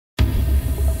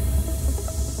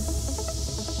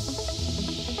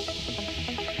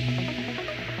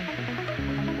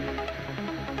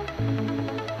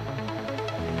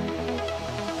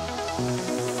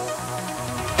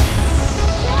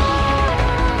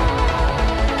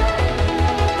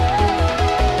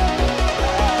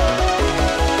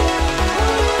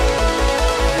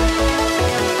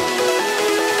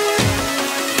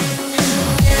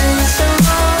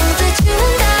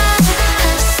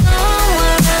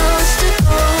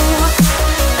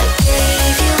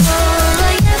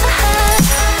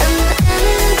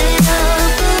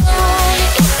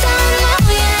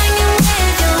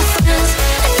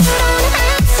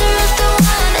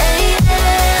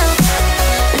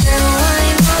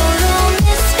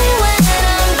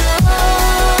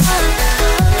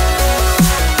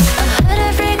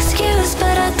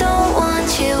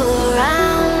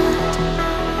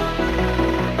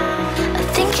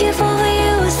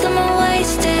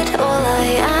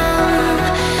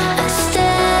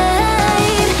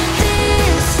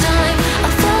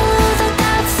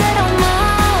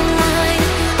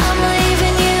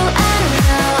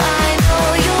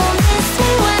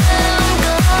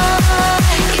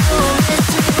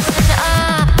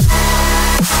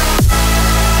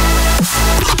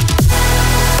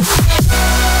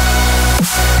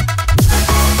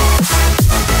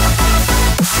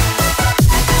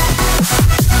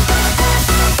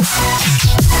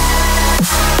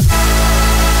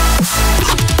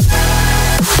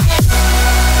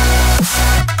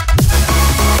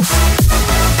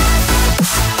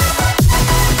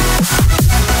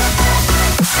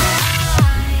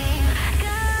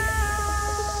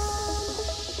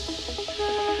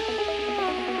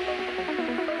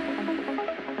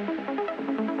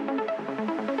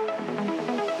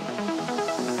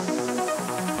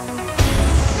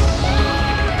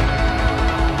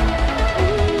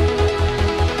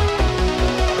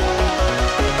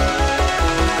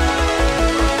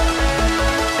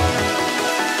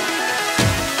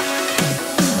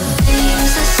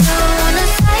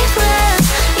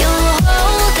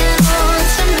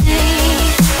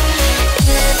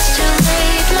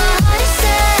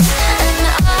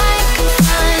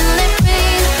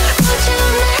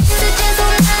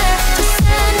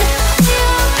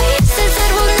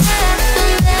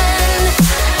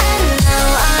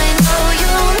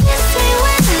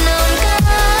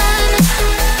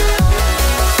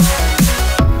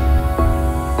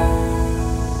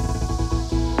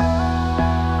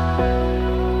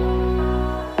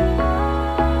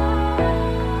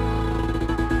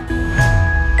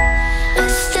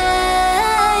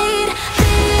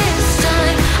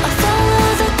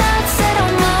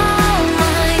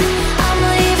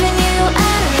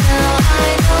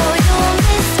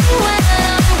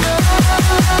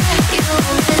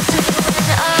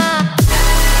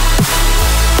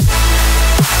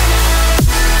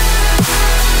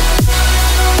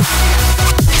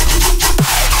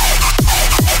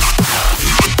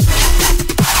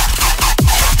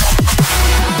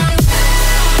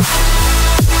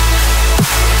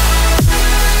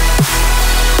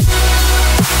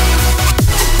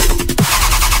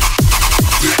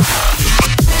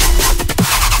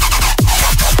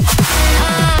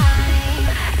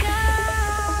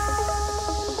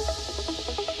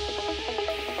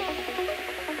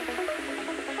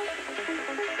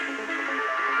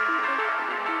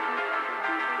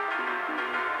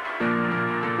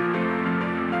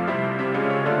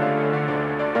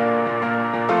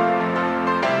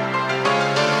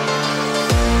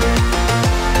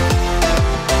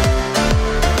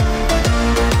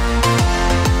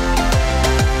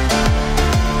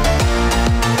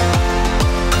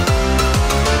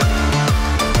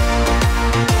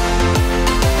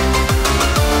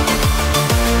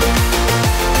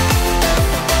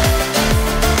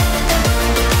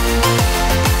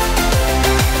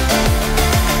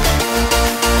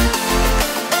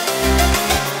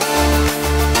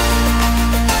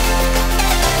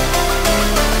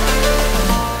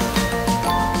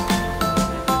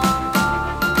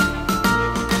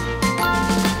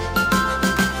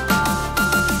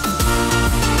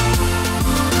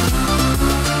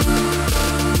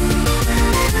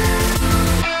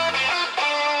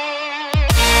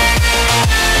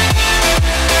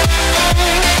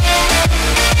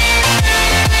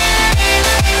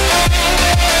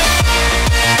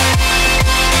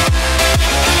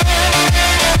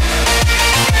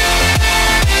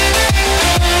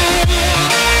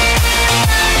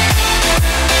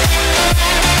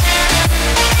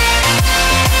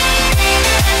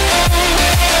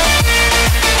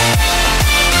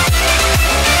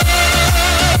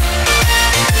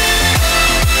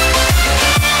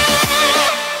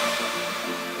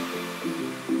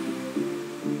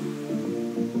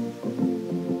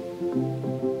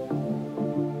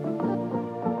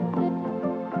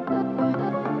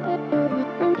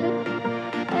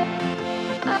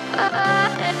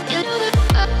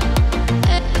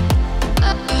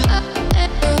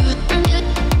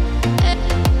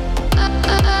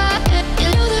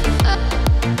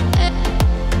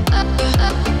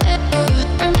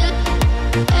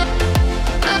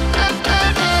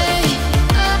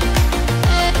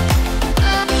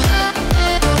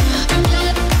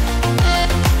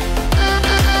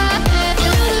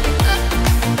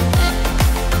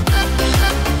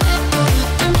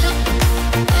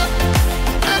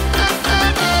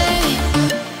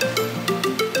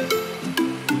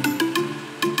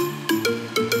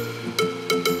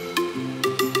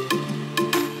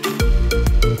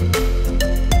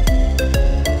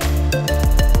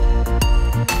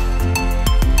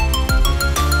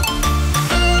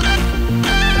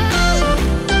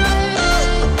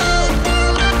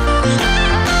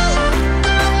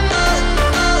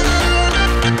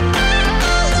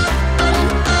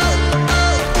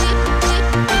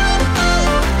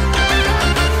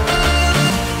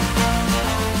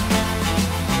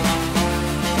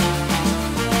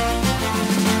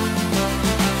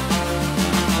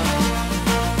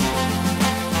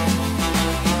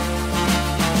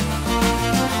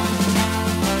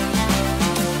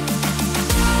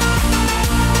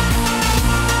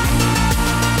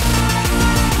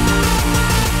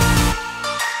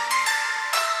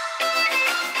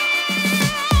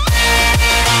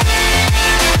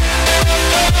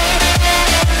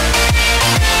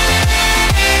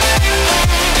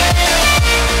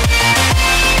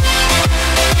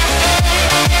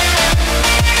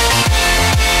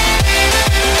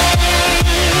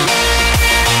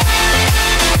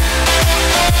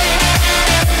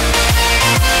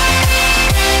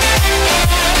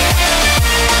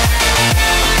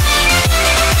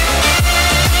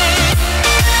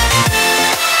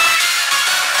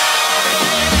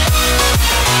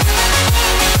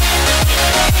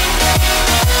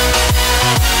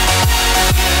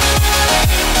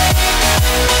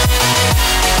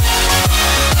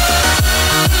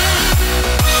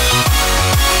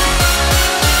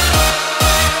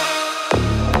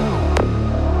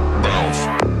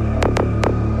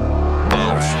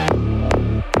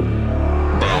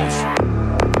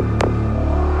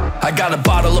got a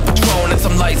bottle of Patron and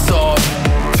some lights off,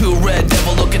 two red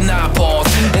devil looking eyeballs,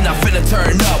 and I finna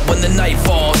turn up when the night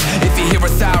falls. If you hear a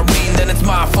siren, then it's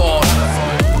my fault.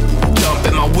 Jump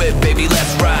in my whip, baby,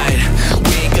 let's ride.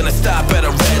 We ain't gonna stop at a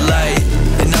red light,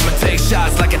 and I'ma take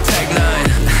shots like a Tech 9.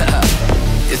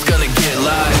 It's gonna get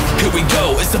live. Here we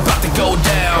go, it's about to go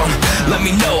down. Let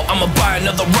me know, I'ma buy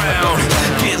another round.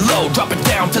 Get low, drop it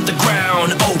down to the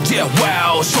ground. Oh yeah,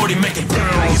 wow, shorty making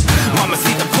bounce. Mama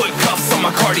see the put cuffs on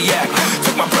my cardiac.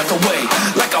 Took my breath away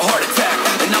like a heart attack,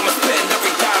 and I'ma spend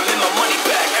every dime and my money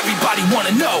back. Everybody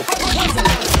wanna know.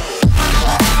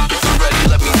 If you're ready,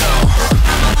 let me know.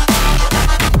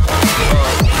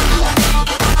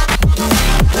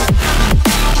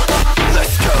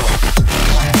 Let's go.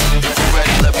 If you're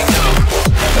ready, let me know.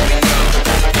 Let me know.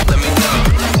 Let me know.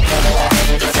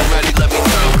 If you're ready, let me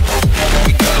know. Here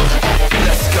we go.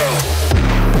 Let's go.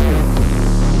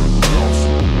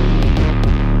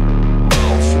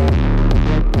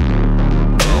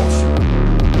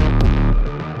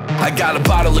 I got a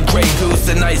bottle of Grey Goose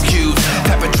and ice cubes.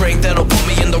 Have a drink that'll put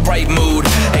me in the right mood.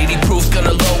 80 proof's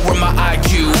gonna lower my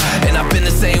IQ, and I've been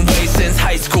the same way since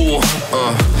high school.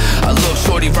 I look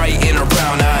shorty right in her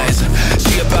brown eyes.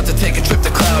 She about to take a trip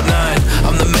to Cloud 9.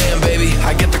 I'm the man, baby,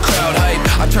 I get the crowd hype.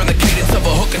 I turn the cadence of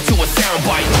a hook into a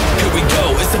soundbite. Here we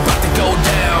go, it's about to go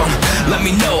down. Let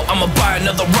me know, I'ma buy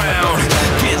another round.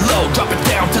 Get low, drop it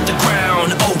down to the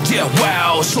ground. Oh yeah,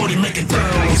 wow, shorty make it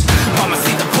bounce. Mama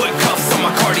see the put cuffs on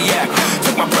my cardiac.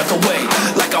 Took my breath away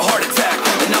like a heart attack,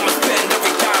 and I'ma spend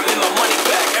every dime and my money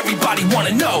back. Everybody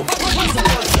wanna know.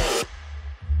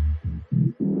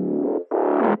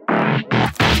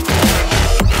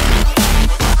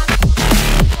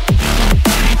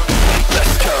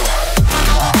 Let's go.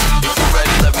 If you're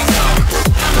ready, let me know.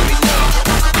 Let me know.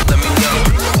 Let me know.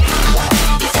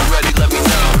 If you're ready, let me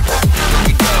know. Here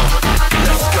we go.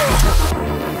 Let's go.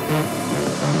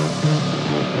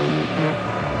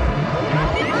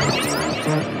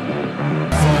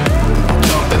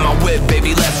 Jump in my whip,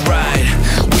 baby, let's ride.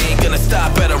 We ain't gonna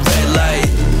stop at a red light,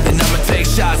 and I'ma take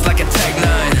shots like a Tech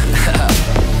 9.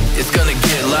 It's gonna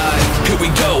get live. Here we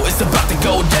go, it's about to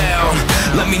go down.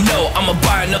 Let me know, I'ma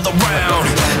buy another round.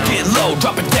 Get low,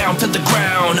 drop it down to the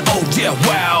ground. Oh yeah,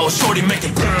 wow, shorty make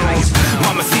it bounce.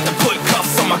 Mama see the put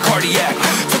cuffs on my cardiac.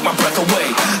 Took my breath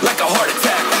away like a heart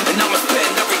attack, and I'ma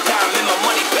spend every dime and my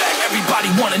money back. Everybody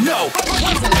wanna know.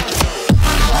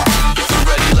 If you're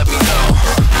ready, let me know.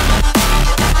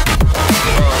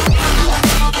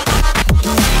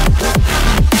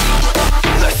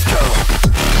 Let's go.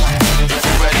 If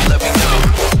you're ready, let me know.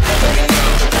 Let me know.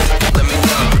 Let me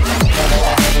know.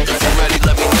 If you're ready,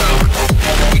 let me know.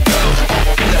 Here we go.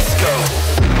 Let's go.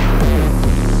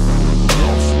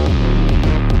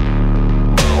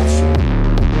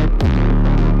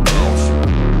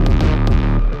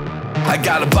 I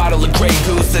got a bottle of Grey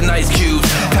Goose and ice cubes.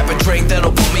 Have a drink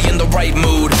that'll put me in the right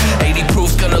mood. 80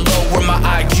 proof's gonna lower my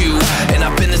IQ, and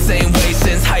I've been the same way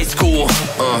since high school.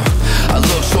 I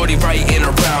look shorty right in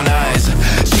her brown eyes.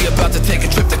 She about to take a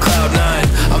trip to Cloud 9.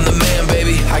 I'm the man,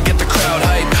 baby, I get the crowd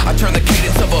hype. I turn the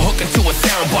cadence of a hook into a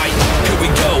soundbite. Here we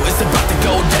go, it's about to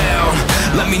go down.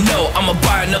 Let me know, I'ma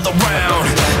buy another round.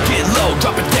 Get low,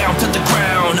 drop it down to the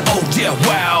ground. Oh yeah,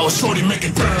 wow, shorty make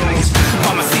it bounce.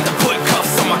 Mama see the put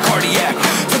cuffs on my cardiac.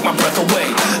 Took my breath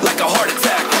away like a heart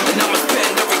attack, and I'ma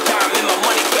spend every dime and my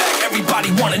money back.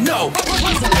 Everybody wanna know.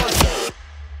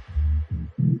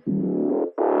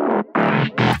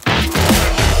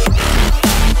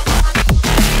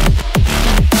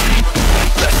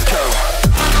 Let's go.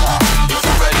 If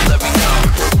you're ready, let me know.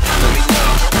 Let me know.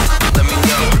 Let me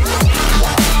know.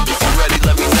 If you're ready,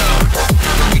 let me know.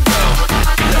 Here we go.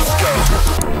 Let's go.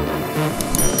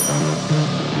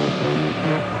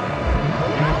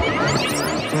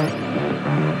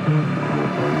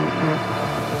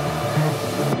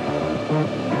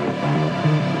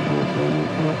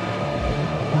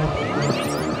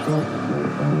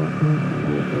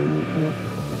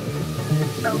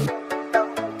 Oh.